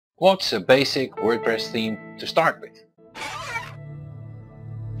What's a basic WordPress theme to start with?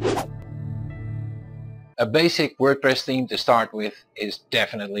 A basic WordPress theme to start with is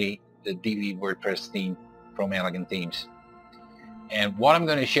definitely the Divi Wordpress theme from Elegant Themes. And what I'm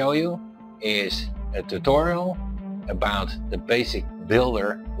going to show you is a tutorial about the basic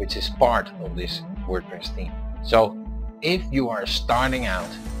builder, which is part of this WordPress theme. So if you are starting out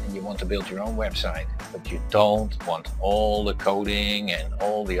and you want to build your own website, but you don't want all the coding and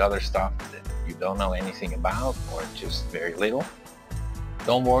all the other stuff that you don't know anything about or just very little,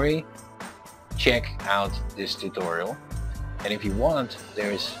 don't worry, check out this tutorial. And if you want,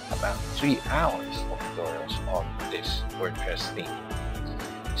 there's about 3 hours of tutorials on this WordPress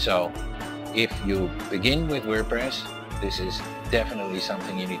theme. So if you begin with WordPress, this is definitely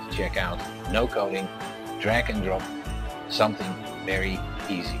something you need to check out. No coding, drag and drop, something very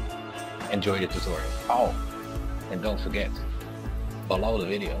easy. Enjoy the tutorial. Oh, and don't forget, below the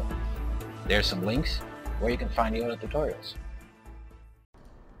video, there's some links where you can find the other tutorials.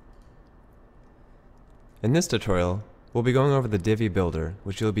 In this tutorial, we'll be going over the Divi Builder,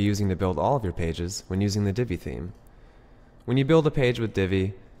 which you'll be using to build all of your pages when using the Divi theme. When you build a page with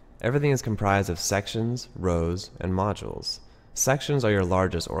Divi, everything is comprised of sections, rows, and modules. Sections are your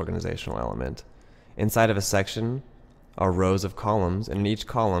largest organizational element. Inside of a section are rows of columns, and in each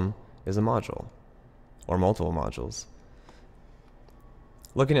column is a module, or multiple modules.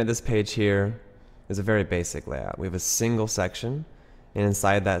 Looking at this page here is a very basic layout. We have a single section, and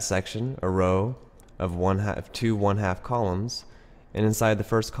inside that section, a row of two one-half columns, and inside the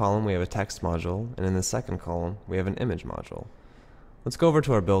first column we have a text module, and in the second column we have an image module. Let's go over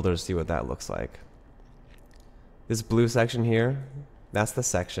to our builder to see what that looks like. This blue section here, that's the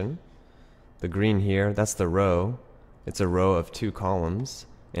section. The green here, that's the row. It's a row of 2 columns,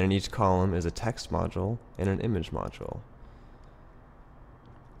 and in each column is a text module and an image module.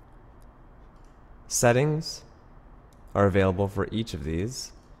 Settings are available for each of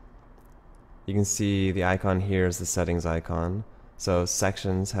these. You can see the icon here is the settings icon. So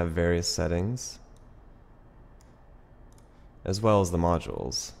sections have various settings, as well as the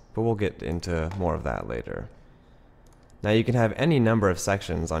modules, but we'll get into more of that later. Now you can have any number of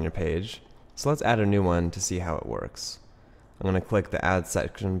sections on your page, so let's add a new one to see how it works. I'm going to click the Add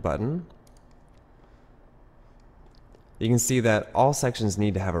Section button. You can see that all sections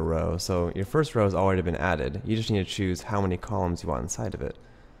need to have a row, so your first row has already been added. You just need to choose how many columns you want inside of it.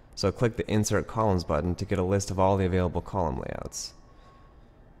 So click the Insert Columns button to get a list of all the available column layouts.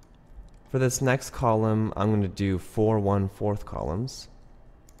 For this next column, I'm going to do 4 1/4 columns.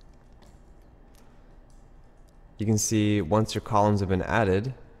 You can see once your columns have been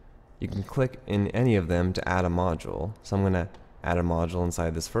added, you can click in any of them to add a module. So I'm going to add a module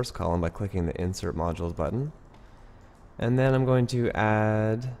inside this first column by clicking the Insert Modules button. And then I'm going to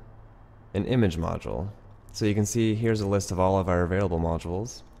add an image module. So you can see here's a list of all of our available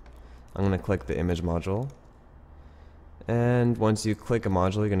modules. I'm going to click the image module. And once you click a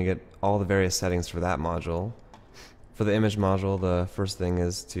module, you're going to get all the various settings for that module. For the image module, the first thing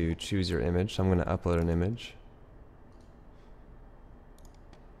is to choose your image. So I'm going to upload an image.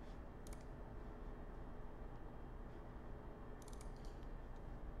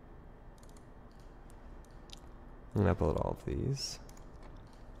 I'm going to upload all of these.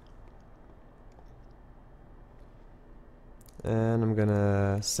 And I'm going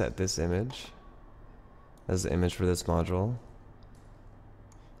to set this image as the image for this module.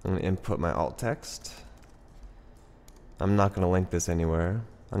 I'm going to input my alt text. I'm not going to link this anywhere.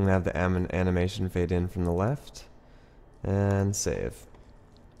 I'm going to have the animation fade in from the left and save.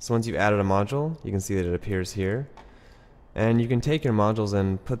 So once you've added a module, you can see that it appears here. And you can take your modules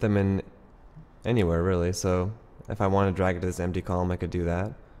and put them in anywhere really. So if I want to drag it to this empty column, I could do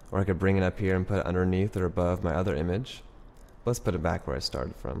that. Or I could bring it up here and put it underneath or above my other image. Let's put it back where I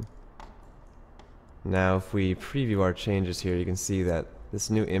started from. Now if we preview our changes here, you can see that this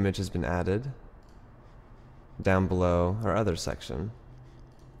new image has been added down below our other section.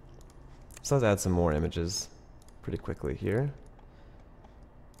 So let's add some more images pretty quickly here.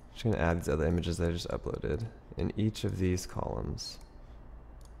 Just going to add these other images that I just uploaded in each of these columns.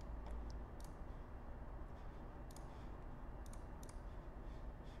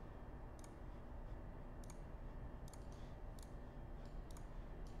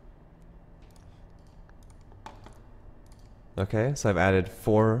 Okay, so I've added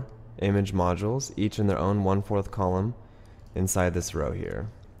 4 image modules, each in their own 1/4 column inside this row here.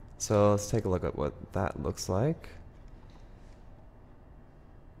 So let's take a look at what that looks like.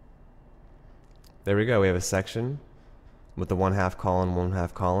 There we go, we have a section with the 1/2 column,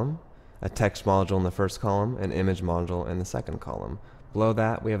 1/2 column, a text module in the first column, an image module in the second column. Below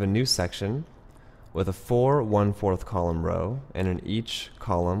that, we have a new section with a 4 1/4 column row, and in each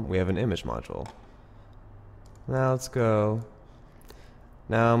column we have an image module. Now let's go.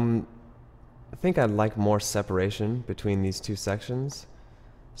 Now I think I'd like more separation between these two sections.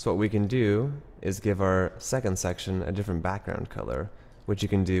 So what we can do is give our second section a different background color, which you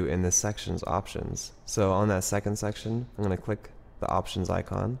can do in this section's options. So on that second section, I'm going to click the options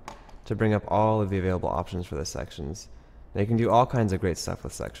icon to bring up all of the available options for the sections. Now you can do all kinds of great stuff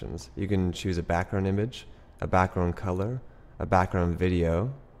with sections. You can choose a background image, a background color, a background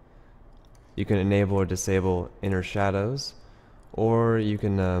video. You can enable or disable inner shadows, or you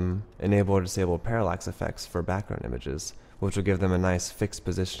can enable or disable parallax effects for background images, which will give them a nice fixed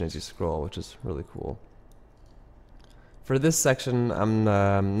position as you scroll, which is really cool. For this section, I'm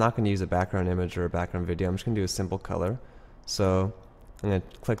not going to use a background image or a background video. I'm just going to do a simple color. So I'm going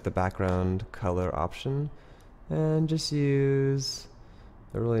to click the background color option and just use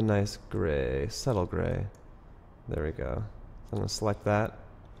a really nice gray, subtle gray. There we go. So I'm going to select that.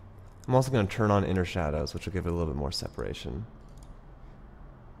 I'm also going to turn on inner shadows, which will give it a little bit more separation.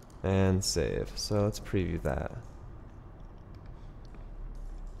 And save. So let's preview that.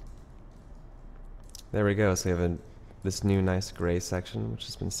 There we go. So we have this new nice gray section, which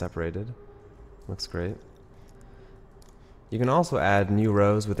has been separated. Looks great. You can also add new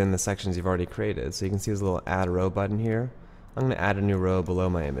rows within the sections you've already created. So you can see this little add row button here. I'm going to add a new row below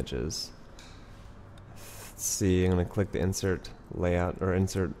my images. Let's see, I'm going to click the insert layout or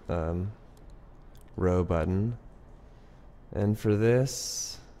insert row button. And for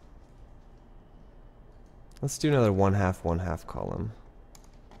this, let's do another 1/2 1/2 column.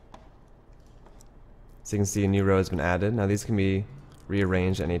 So you can see a new row has been added. Now these can be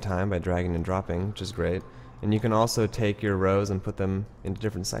rearranged at any time by dragging and dropping, which is great. And you can also take your rows and put them into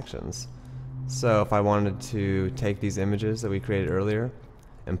different sections. So if I wanted to take these images that we created earlier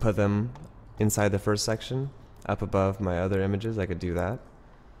and put them inside the first section, up above my other images, I could do that.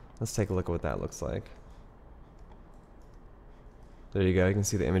 Let's take a look at what that looks like. There you go. You can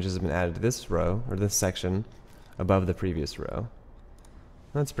see the images have been added to this row, or this section, above the previous row.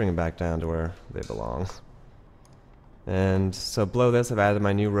 Let's bring them back down to where they belong. And so below this, I've added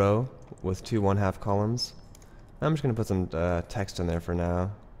my new row with 2 1/2 columns. I'm just going to put some text in there for now.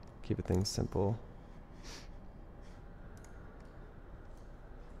 Keep things simple.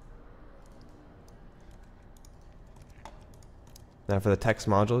 Now for the text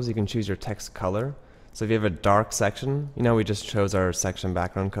modules, you can choose your text color. So if you have a dark section, you know we just chose our section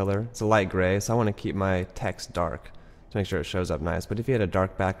background color. It's a light gray, so I want to keep my text dark to make sure it shows up nice. But if you had a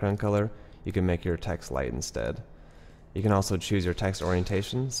dark background color, you can make your text light instead. You can also choose your text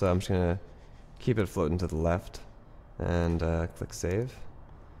orientation, so I'm just going to keep it floating to the left and click save.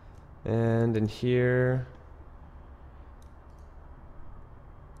 And in here,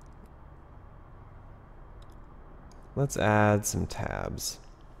 let's add some tabs.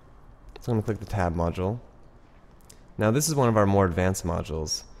 So I'm going to click the tab module. Now this is one of our more advanced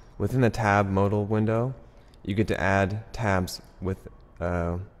modules. Within the tab modal window, you get to add tabs with,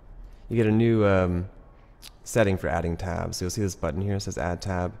 you get a new setting for adding tabs. So you'll see this button here, it says add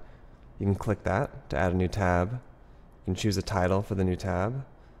tab. You can click that to add a new tab. You can choose a title for the new tab.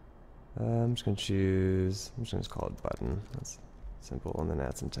 I'm just going to call it button. That's simple, and then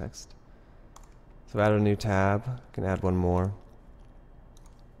add some text. So add a new tab. You can add one more.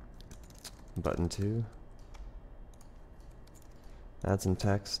 Button 2. Add some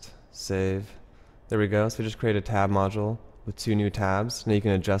text. Save. There we go. So we just created a tab module with 2 new tabs. Now you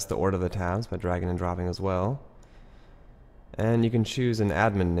can adjust the order of the tabs by dragging and dropping as well. And you can choose an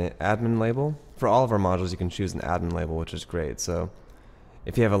admin label. For all of our modules, you can choose an admin label, which is great. So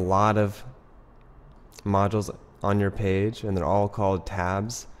if you have a lot of modules on your page and they're all called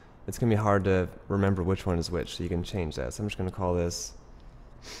tabs, it's going to be hard to remember which one is which, so you can change that. So I'm just going to call this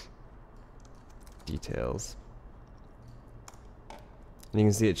details. And you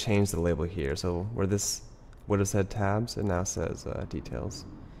can see it changed the label here. So where this would have said tabs, it now says details.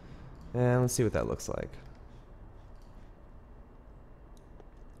 And let's see what that looks like.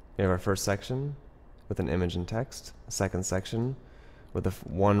 We have our first section with an image and text, a second section with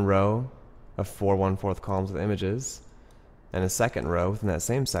one row of 4 1/4 columns with images, and a second row within that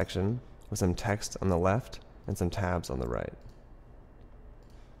same section with some text on the left and some tabs on the right.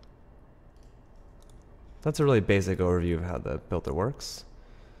 That's a really basic overview of how the builder works.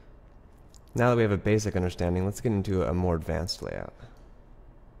 Now that we have a basic understanding, let's get into a more advanced layout.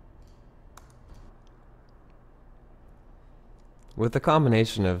 With the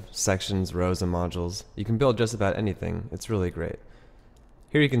combination of sections, rows, and modules, you can build just about anything. It's really great.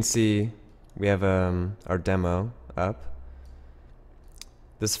 Here you can see we have our demo up.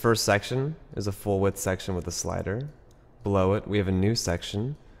 This first section is a full width section with a slider. Below it, we have a new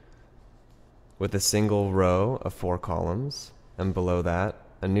section with a single row of 4 columns. And below that,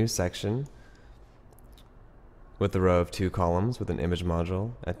 a new section with a row of 2 columns with an image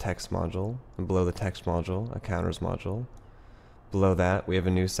module, a text module, and below the text module, a counters module. Below that, we have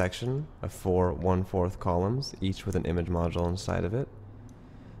a new section of 4 1/4 columns, each with an image module inside of it.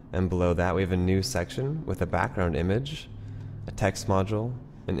 And below that, we have a new section with a background image, a text module,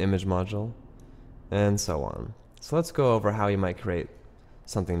 an image module, and so on. So let's go over how you might create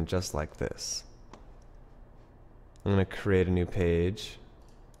something just like this. I'm going to create a new page.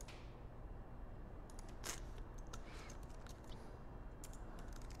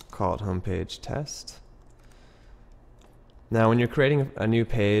 Call it homepage test. Now when you're creating a new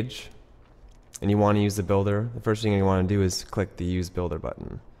page and you want to use the builder, the first thing you want to do is click the use builder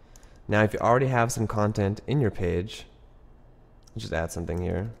button. Now if you already have some content in your page, just add something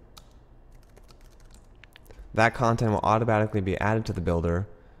here. That content will automatically be added to the builder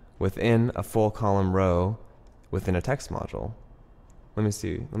within a full column row within a text module. Let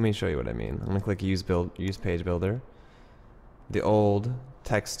me show you what I mean. I'm going to click use page builder. The old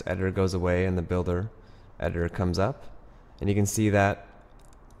text editor goes away and the builder editor comes up, and you can see that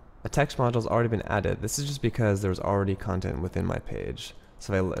a text module has already been added. This is just because there's already content within my page.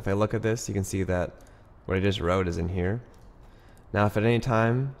 So if I look at this, you can see that what I just wrote is in here. Now if at any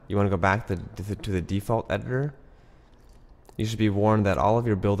time you want to go back to the default editor, you should be warned that all of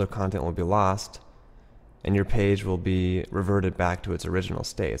your builder content will be lost and your page will be reverted back to its original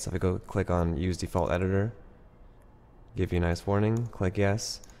state. So if I go click on use default editor, give you a nice warning, click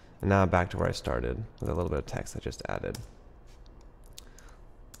yes, and now I'm back to where I started with a little bit of text I just added.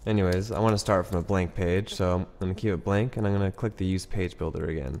 Anyways, I want to start from a blank page, so I'm going to keep it blank and I'm going to click the use page builder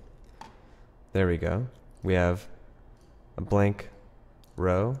again. There we go. We have a blank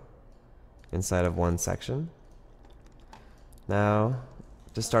row inside of one section. Now,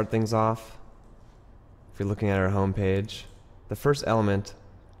 to start things off, if you're looking at our home page, the first element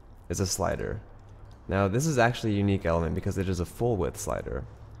is a slider. Now this is actually a unique element because it is a full width slider.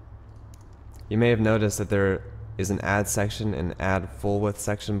 You may have noticed that there is an add section and add full width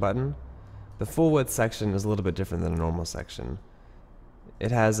section button. The full width section is a little bit different than a normal section.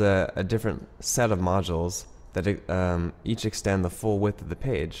 It has a different set of modules that each extend the full width of the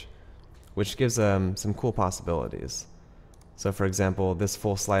page, which gives some cool possibilities. So for example, this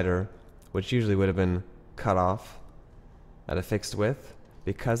full slider, which usually would have been cut off at a fixed width,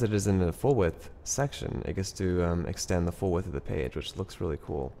 because it is in a full width section, it gets to extend the full width of the page, which looks really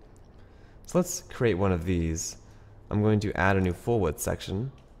cool. So let's create one of these. I'm going to add a new full width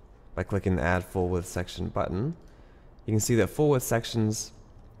section by clicking the add full width section button. You can see that full width sections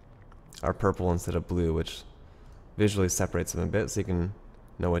are purple instead of blue, which visually separates them a bit so you can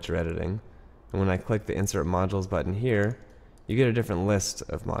know what you're editing. And when I click the insert modules button here, you get a different list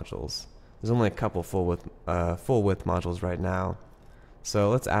of modules. There's only a couple full width modules right now.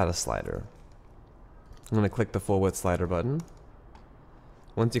 So let's add a slider. I'm going to click the full width slider button.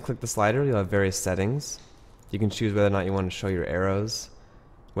 Once you click the slider, you'll have various settings. You can choose whether or not you want to show your arrows,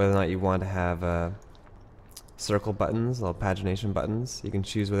 whether or not you want to have circle buttons, little pagination buttons. You can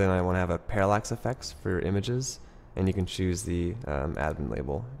choose whether or not you want to have a parallax effects for your images, and you can choose the admin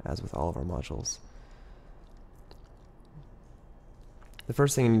label, as with all of our modules. The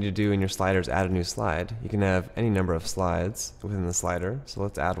first thing you need to do in your slider is add a new slide. You can have any number of slides within the slider, so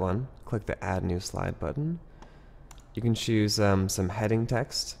let's add one. Click the add new slide button. You can choose some heading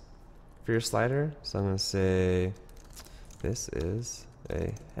text for your slider. So I'm going to say this is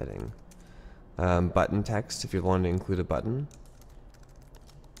a heading. Button text if you want to include a button.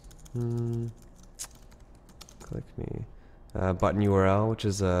 Click me. Button URL, which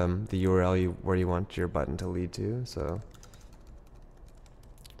is the URL where you want your button to lead to. So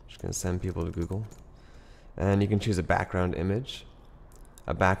just going to send people to Google. And you can choose a background image,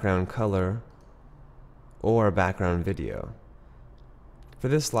 a background color, or a background video. For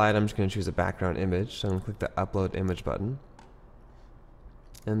this slide, I'm just going to choose a background image. So I'm going to click the upload image button.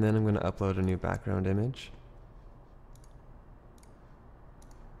 And then I'm going to upload a new background image.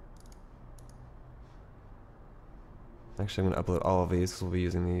 Actually, I'm going to upload all of these because we'll be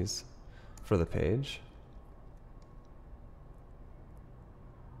using these for the page.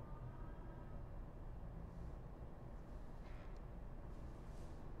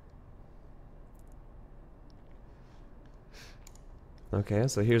 Okay,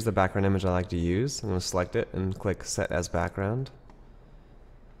 so here's the background image I like to use. I'm going to select it and click Set as Background.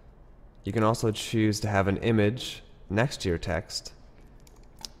 You can also choose to have an image next to your text.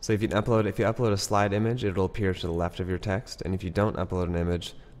 So if you upload a slide image, it'll appear to the left of your text, and if you don't upload an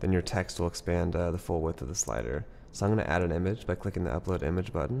image, then your text will expand the full width of the slider. So I'm going to add an image by clicking the Upload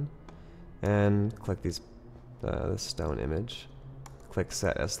Image button, and click this stone image. Click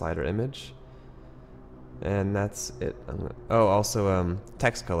Set as Slider Image, and that's it. Also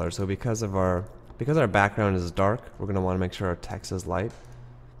text color. So because our background is dark, we're going to want to make sure our text is light.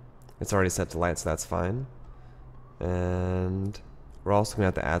 It's already set to light, so that's fine. And we're also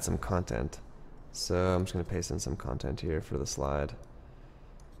going to have to add some content. So I'm just going to paste in some content here for the slide,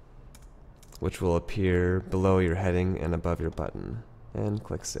 which will appear below your heading and above your button. And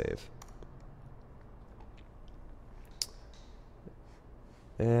click Save.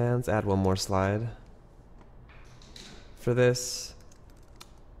 And let's add one more slide. For this,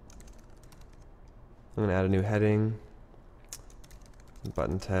 I'm going to add a new heading,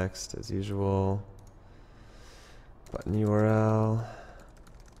 button text as usual, button URL.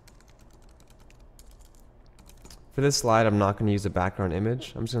 For this slide, I'm not going to use a background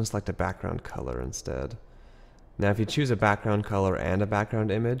image. I'm just going to select a background color instead. Now if you choose a background color and a background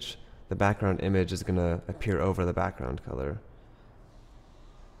image, the background image is going to appear over the background color.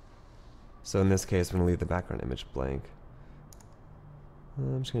 So in this case, I'm going to leave the background image blank.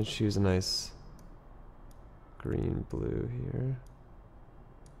 I'm just going to choose a nice green blue here.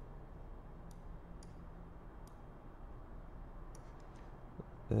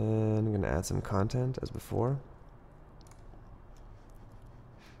 And I'm going to add some content as before.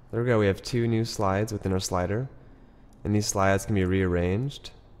 There we go, we have 2 new slides within our slider. And these slides can be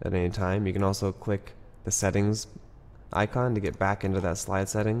rearranged at any time. You can also click the settings icon to get back into that slide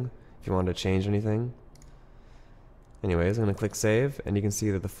setting if you want to change anything. Anyways, I'm going to click Save, and you can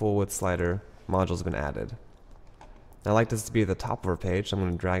see that the full width slider module has been added. I like this to be at the top of our page, so I'm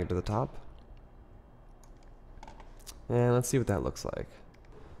going to drag it to the top. And let's see what that looks like.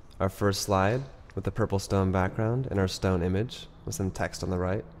 Our first slide with the purple stone background and our stone image with some text on the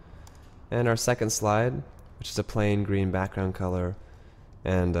right. And our second slide, which is a plain green background color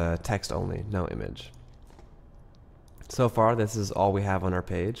and text only, no image. So far, this is all we have on our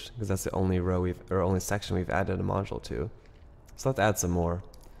page, because that's the only row only section we've added a module to. So let's add some more.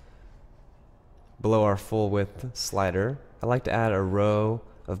 Below our full width slider, I like to add a row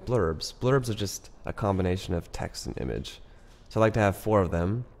of blurbs. Blurbs are just a combination of text and image. So I like to have 4 of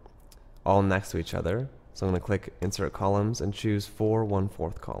them, all next to each other. So I'm going to click Insert Columns and choose 4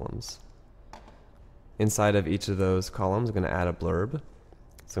 1/4 columns. Inside of each of those columns, I'm going to add a blurb.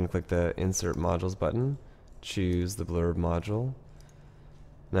 So I'm going to click the Insert Modules button, choose the blurb module.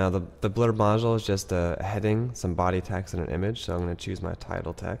 Now the blurb module is just a heading, some body text, and an image, so I'm going to choose my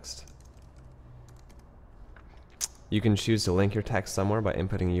title text. You can choose to link your text somewhere by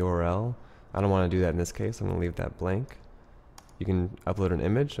inputting a URL. I don't want to do that in this case, I'm going to leave that blank. You can upload an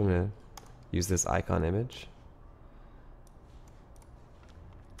image. I'm going to use this icon image.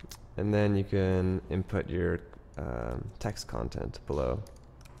 And then you can input your text content below.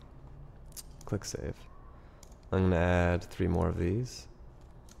 Click Save. I'm going to add 3 more of these.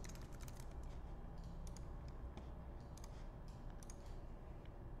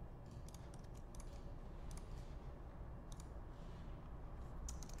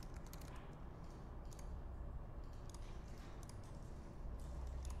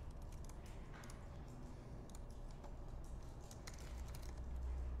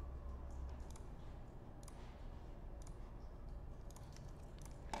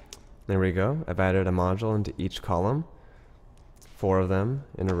 There we go. I've added a module into each column, 4 of them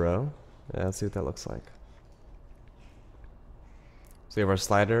in a row. Let's see what that looks like. So we have our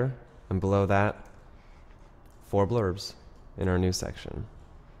slider, and below that, 4 blurbs in our new section.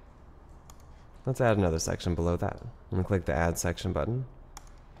 Let's add another section below that. I'm going to click the Add Section button.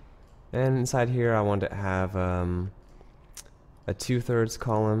 And inside here, I want to have a 2/3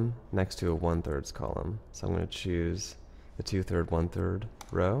 column next to a 1/3 column. So I'm going to choose the 2/3, 1/3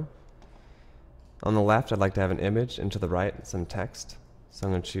 row. On the left, I'd like to have an image, and to the right, some text. So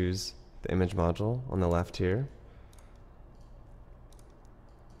I'm going to choose the image module on the left here.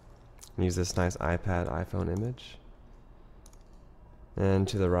 And use this nice iPad, iPhone image. And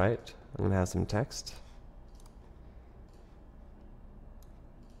to the right, I'm going to have some text.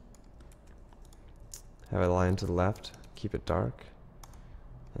 Have a line to the left, keep it dark,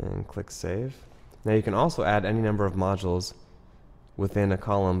 and click Save. Now you can also add any number of modules within a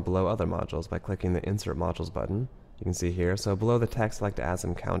column below other modules by clicking the Insert Modules button. You can see here. So below the text, I like to add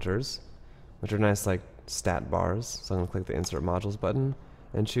some counters, which are nice like stat bars. So I'm going to click the Insert Modules button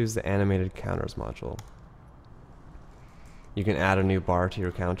and choose the Animated Counters module. You can add a new bar to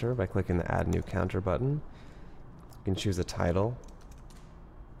your counter by clicking the Add New Counter button. You can choose a title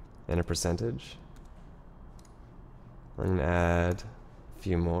and a percentage. I'm going to add a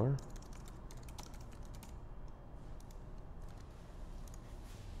few more.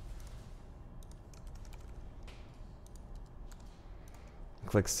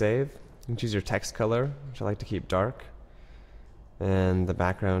 Click Save. You can choose your text color, which I like to keep dark, and the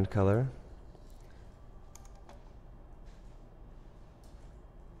background color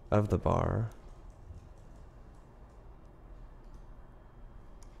of the bar.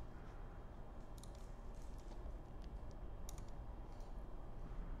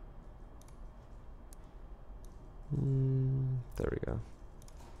 There we go.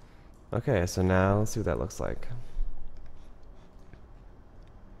 Okay, so now let's see what that looks like.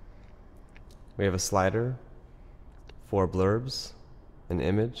 We have a slider, 4 blurbs, an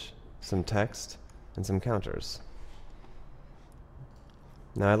image, some text, and some counters.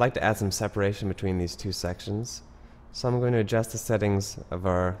 Now I'd like to add some separation between these two sections, so I'm going to adjust the settings of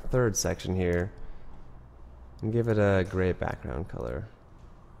our third section here and give it a gray background color.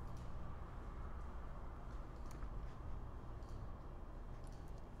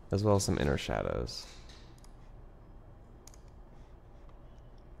 As well as some inner shadows.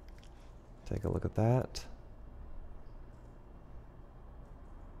 Take a look at that.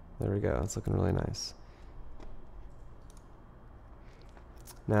 There we go, it's looking really nice.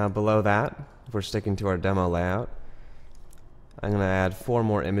 Now below that, if we're sticking to our demo layout, I'm going to add 4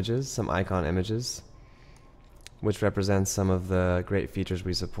 more images, some icon images, which represents some of the great features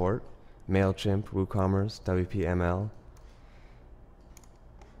we support. MailChimp, WooCommerce, WPML.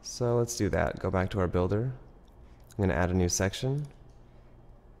 So let's do that. Go back to our builder. I'm going to add a new section.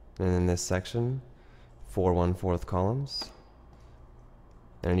 And in this section, 4 1/4 columns.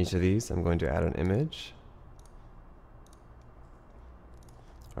 And in each of these, I'm going to add an image.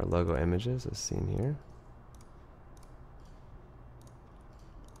 Our logo images as seen here.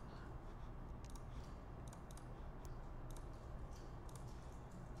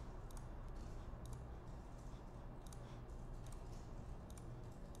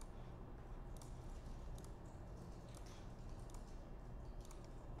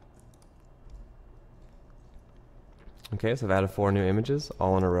 Okay, so I've added 4 new images,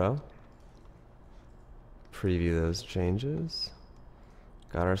 all in a row. Preview those changes.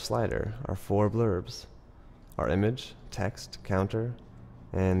 Got our slider, our 4 blurbs, our image, text, counter,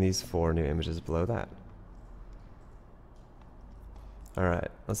 and these 4 new images below that. Alright,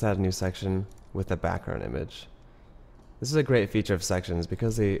 let's add a new section with a background image. This is a great feature of sections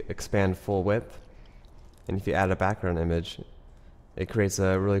because they expand full width, and if you add a background image, it creates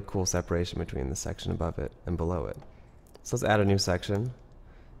a really cool separation between the section above it and below it. So let's add a new section.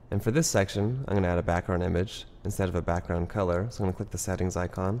 And for this section, I'm going to add a background image instead of a background color. So I'm going to click the settings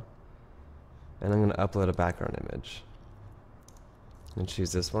icon, and I'm going to upload a background image. And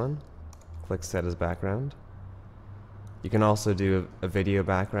choose this one. Click Set as Background. You can also do a video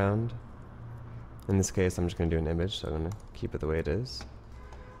background. In this case, I'm just going to do an image, so I'm going to keep it the way it is.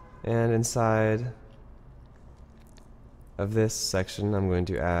 And inside of this section, I'm going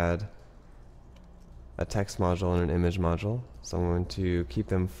to add a text module and an image module. So I'm going to keep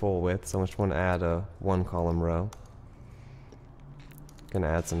them full width. So I just want to add a 1-column row. Going to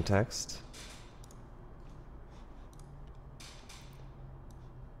add some text.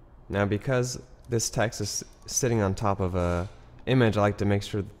 Now because this text is sitting on top of a image, I like to make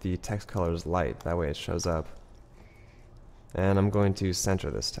sure that the text color is light. That way it shows up. And I'm going to center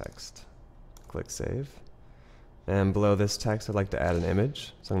this text. Click Save. And below this text, I'd like to add an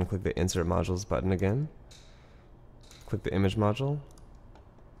image. So I'm going to click the Insert Modules button again. Click the Image module.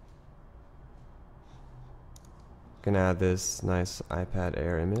 I'm going to add this nice iPad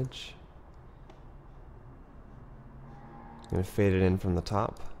Air image. I'm going to fade it in from the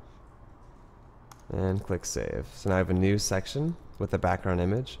top. And click Save. So now I have a new section with a background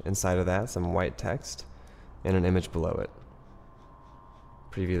image. Inside of that, some white text and an image below it.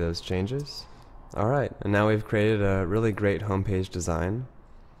 Preview those changes. Alright, and now we've created a really great homepage design.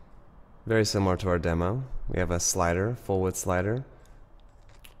 Very similar to our demo. We have a slider, full width slider,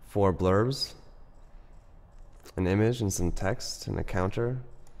 4 blurbs, an image and some text and a counter,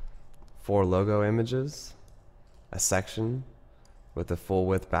 4 logo images, a section with a full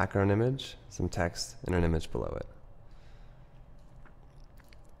width background image, some text, and an image below it.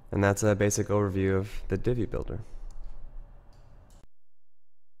 And that's a basic overview of the Divi Builder.